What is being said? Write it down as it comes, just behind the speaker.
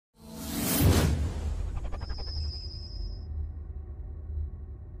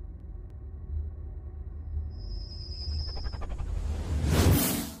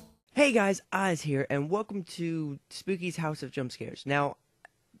Hey guys, Oz here, and welcome to Spooky's House of Jump Scares. Now,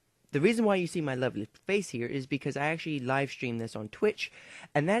 the reason why you see my lovely face here is because I actually live stream this on Twitch,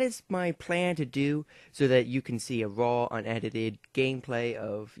 and that is my plan to do so that you can see a raw, unedited gameplay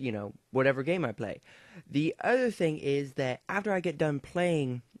of, whatever game I play. The other thing is that after I get done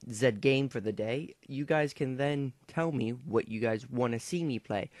playing Zed game for the day, you guys can then tell me what you guys want to see me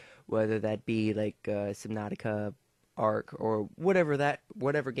play, whether that be like Subnautica, Ark, or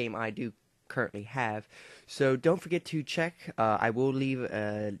whatever game I do currently have. So don't forget to check. I will leave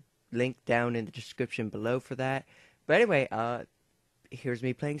a link down in the description below for that. But anyway, here's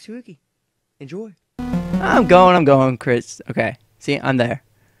me playing Spooky. Enjoy. I'm going, Chris. Okay. See, I'm there.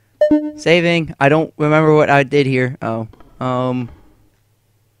 Saving. I don't remember what I did here. Oh.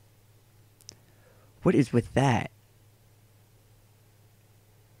 What is with that?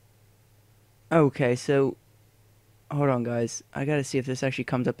 Okay, so hold on, guys. I gotta see if this actually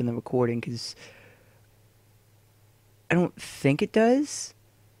comes up in the recording, because I don't think it does.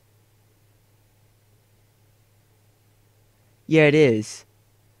 Yeah, it is.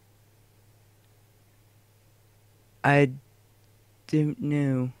 I don't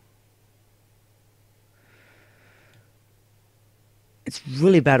know. It's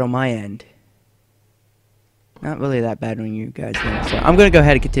really bad on my end. Not really that bad on you guys know. So I'm gonna go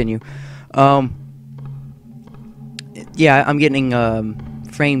ahead and continue. Yeah, I'm getting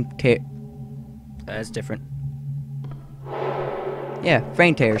frame tear. That's different. Yeah,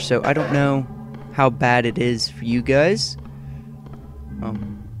 frame tear. So I don't know how bad it is for you guys. All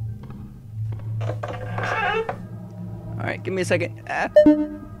right, give me a second.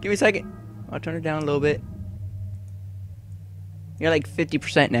 Give me a second. I'll turn it down a little bit. You're like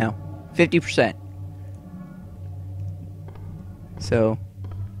 50% now. 50%. So,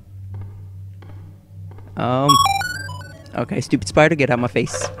 okay, stupid spider, get out of my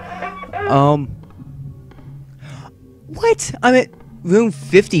face. What? I'm at room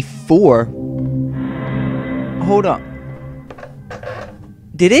 54. Hold on.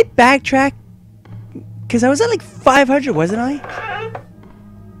 Did it backtrack? Because I was at like 500, wasn't I? I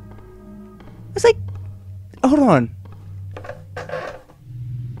was like, hold on.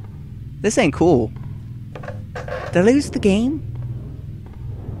 This ain't cool. Did I lose the game?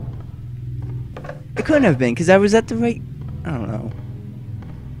 It couldn't have been, because I was at the right... I don't know.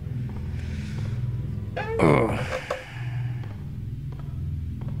 Ugh.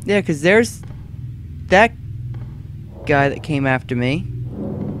 Yeah, because there's that guy that came after me.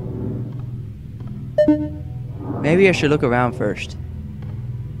 Maybe I should look around first.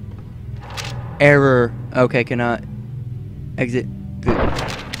 Error. Okay, cannot exit.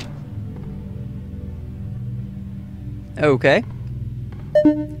 Okay.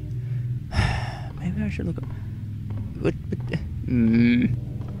 Maybe I should look up. What? Am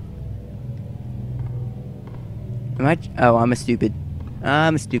I? Oh, I'm a stupid.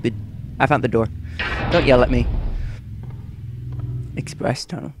 I'm a stupid. I found the door. Don't yell at me. Express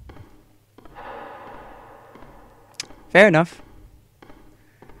tunnel. Fair enough.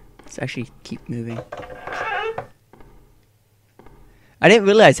 Let's actually keep moving. I didn't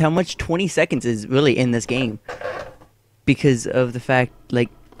realize how much 20 seconds is really in this game. Because of the fact,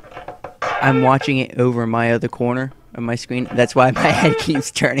 like, I'm watching it over my other corner of my screen. That's why my head keeps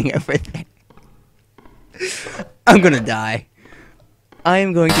turning over there. I'm gonna die. I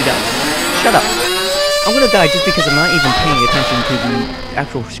am going to die. Shut up. I'm gonna die just because I'm not even paying attention to the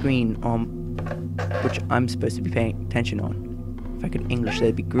actual screen, which I'm supposed to be paying attention on. If I could English,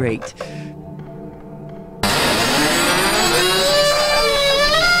 that'd be great.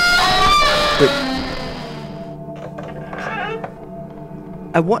 But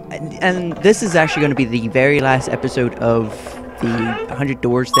and this is actually going to be the very last episode of the 100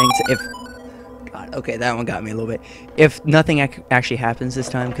 Doors things. If God, okay, that one got me a little bit. If nothing actually happens this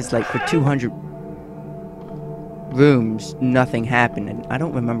time, because like for 200 rooms, nothing happened, and I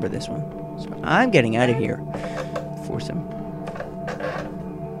don't remember this one. So I'm getting out of here for some.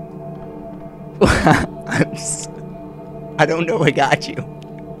 I don't know what got you.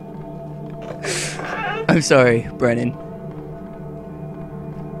 I'm sorry, Brennan.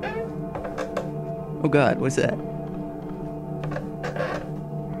 Oh God, what's that?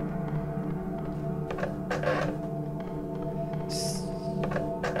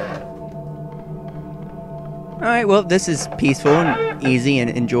 Alright, well, this is peaceful and easy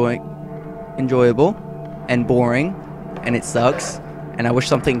and enjoyable and boring, and it sucks, and I wish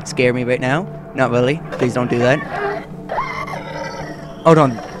something scared me right now. Not really. Please don't do that. Hold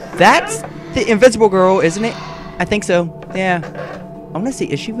on. That's the invisible girl, isn't it? I think so. Yeah. I want to see,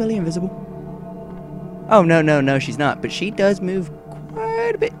 is she really invisible? Oh, no, she's not. But she does move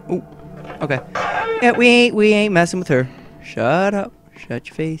quite a bit. Oh, okay. Yeah, we ain't messing with her. Shut up. Shut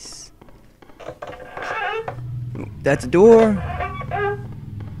your face. That's a door.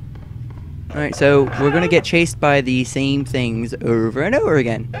 Alright, so we're gonna get chased by the same things over and over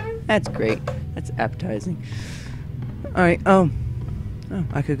again. That's great. That's appetizing. Alright, oh,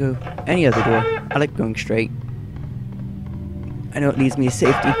 I could go any other door. I like going straight. I know it leads me to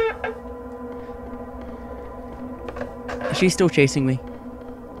safety. She's still chasing me.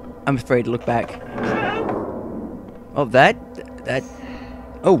 I'm afraid to look back. Oh, that...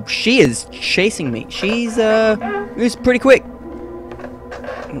 Oh, she is chasing me. She's, moves pretty quick.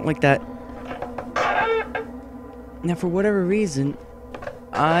 I don't like that. Now, for whatever reason,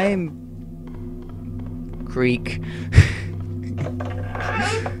 I'm... Greek.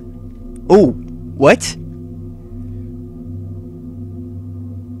 Oh, what?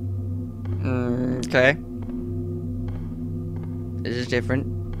 Okay. This is different.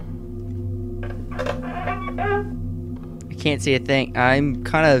 I can't see a thing. I'm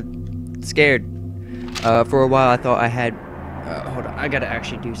kind of scared. For a while I thought I had... hold on, I gotta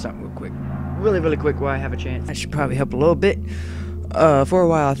actually do something real quick. Really quick while I have a chance. I should probably help a little bit. For a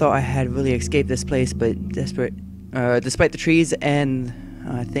while I thought I had really escaped this place, but despite the trees, and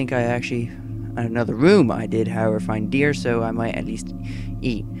I think I actually... in another room I did, however, find deer, so I might at least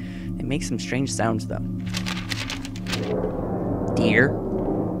eat. It makes some strange sounds, though. Deer?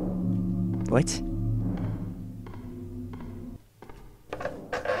 What?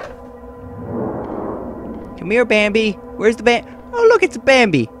 Come here, Bambi. Where's the Bambi? Oh, look, it's a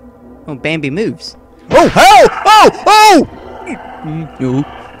Bambi. Oh, Bambi moves. Oh, hell! Oh! Oh! No.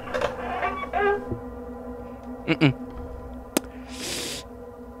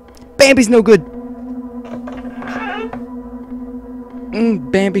 Bambi's no good.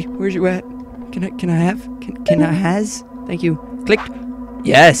 Bambi, where's you at? Can I have? Can I has? Thank you. Click.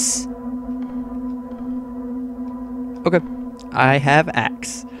 Yes. Okay. I have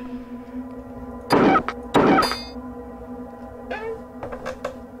axe.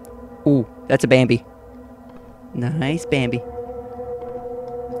 Ooh, that's a Bambi. Nice Bambi.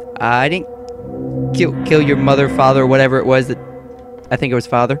 I didn't kill your mother, father, whatever it was that... I think it was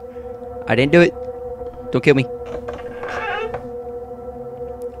father. I didn't do it. Don't kill me.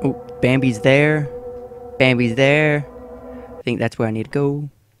 Oh, Bambi's there. Bambi's there. I think that's where I need to go.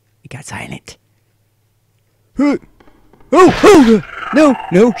 It got silent. Oh,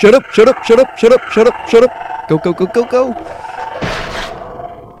 no, shut up. Go.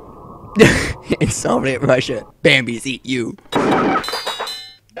 In Soviet Russia, Bambis eat you.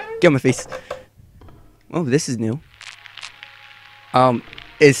 Get on my face. Oh, this is new.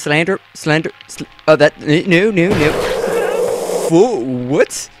 Is Slender, oh, that, no. Whoa,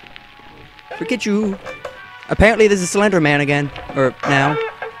 what? Forget you. Apparently there's a Slender Man again. Or, now.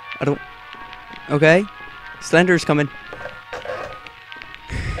 I don't, okay. Slender's coming.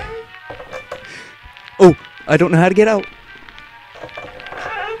 Oh, I don't know how to get out.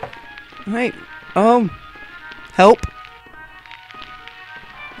 Alright, help.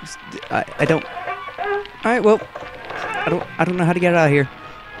 I don't, alright, well, I don't know how to get out of here.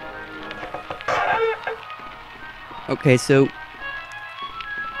 Okay, so,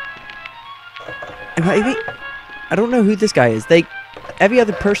 I don't know who this guy is. Every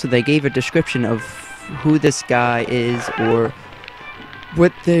other person, they gave a description of who this guy is, or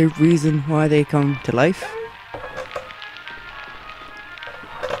what the reason why they come to life.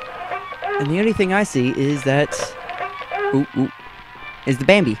 And the only thing I see is that... is the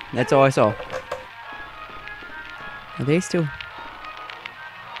Bambi. That's all I saw. Are they still...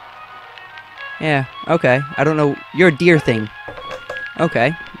 Yeah, okay. I don't know. You're a deer thing.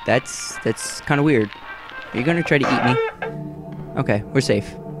 Okay. That's kind of weird. Are you gonna try to eat me? Okay, we're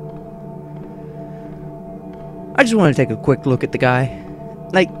safe. I just want to take a quick look at the guy.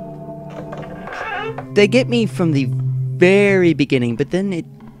 Like... they get me from the very beginning, but then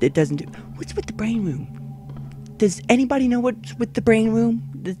it doesn't do... What's with the brain room? Does anybody know what's with the brain room?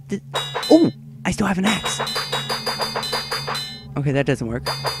 Oh! I still have an axe. Okay, that doesn't work.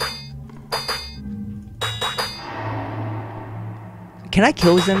 Can I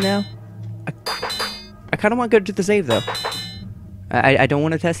kill them now? I kind of want to go to the save, though. I don't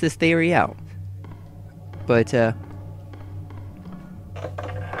want to test this theory out. But,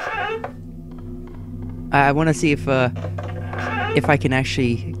 I want to see if I can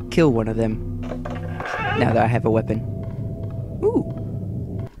actually kill one of them. Now that I have a weapon.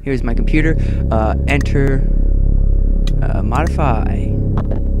 Ooh. Here's my computer. Enter. Modify.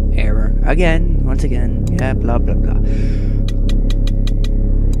 Error. Again. Once again. Yeah, blah, blah, blah.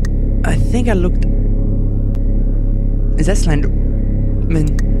 I think I looked... Is that Slender?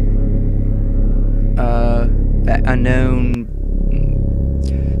 specimen. That unknown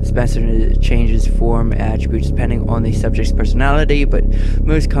specimen changes form attributes depending on the subject's personality, but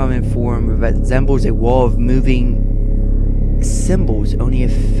most common form resembles a wall of moving symbols. Only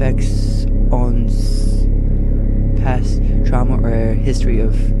effects on past trauma or history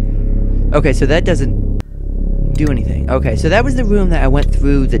of... Okay, so that doesn't do anything. Okay, so that was the room that I went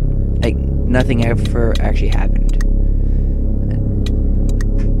through that, like, nothing ever actually happened.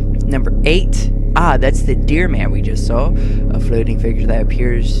 Number 8. Ah, that's the deer man we just saw. A floating figure that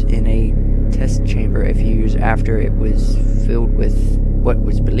appears in a test chamber a few years after it was filled with what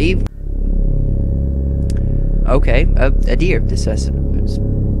was believed. Okay, a deer. The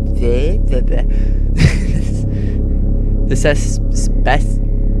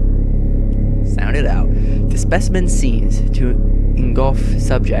specimen seems to engulf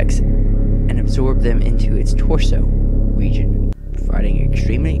subjects and absorb them into its torso region, providing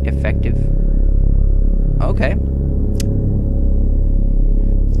extremely effective. Okay. I'm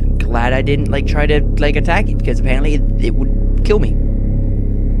glad I didn't try to attack it, because apparently it would kill me.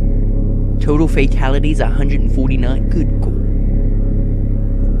 Total fatalities 149. Good God.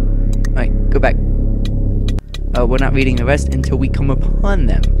 Alright, go back. We're not reading the rest until we come upon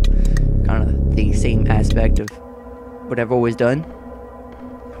them. Kind of the same aspect of what I've always done.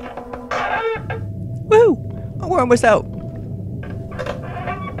 Woo! Oh, we're almost out.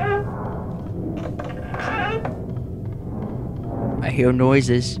 I hear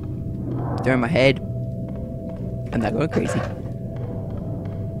noises. They're in my head. I'm not going crazy.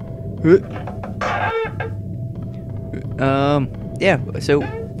 Yeah, so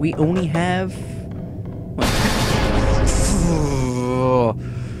we only have...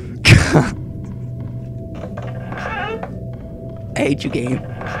 I hate you, game.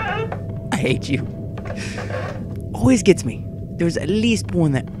 I hate you. Always gets me. There's at least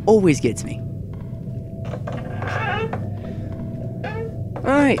one that always gets me.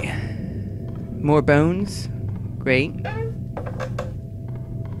 Alright. More bones. Great.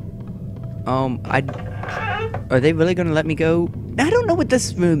 Are they really gonna let me go? I don't know what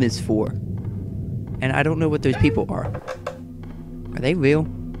this room is for. And I don't know what those people are. Are they real?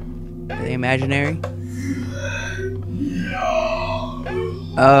 Are they imaginary?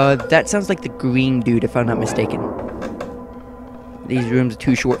 That sounds like the green dude, if I'm not mistaken. These rooms are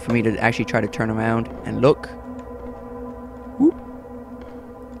too short for me to actually try to turn around and look. Whoop.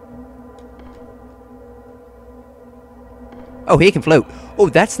 Oh, he can float. Oh,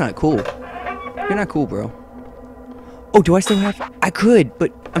 that's not cool. You're not cool, bro. Oh, do I still have... I could,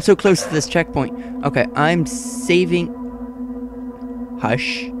 but I'm so close to this checkpoint. Okay, I'm saving...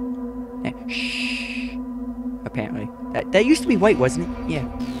 Hush. Shh. Apparently. That used to be white, wasn't it? Yeah,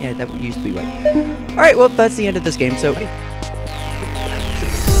 that used to be white. Alright, well, that's the end of this game, so...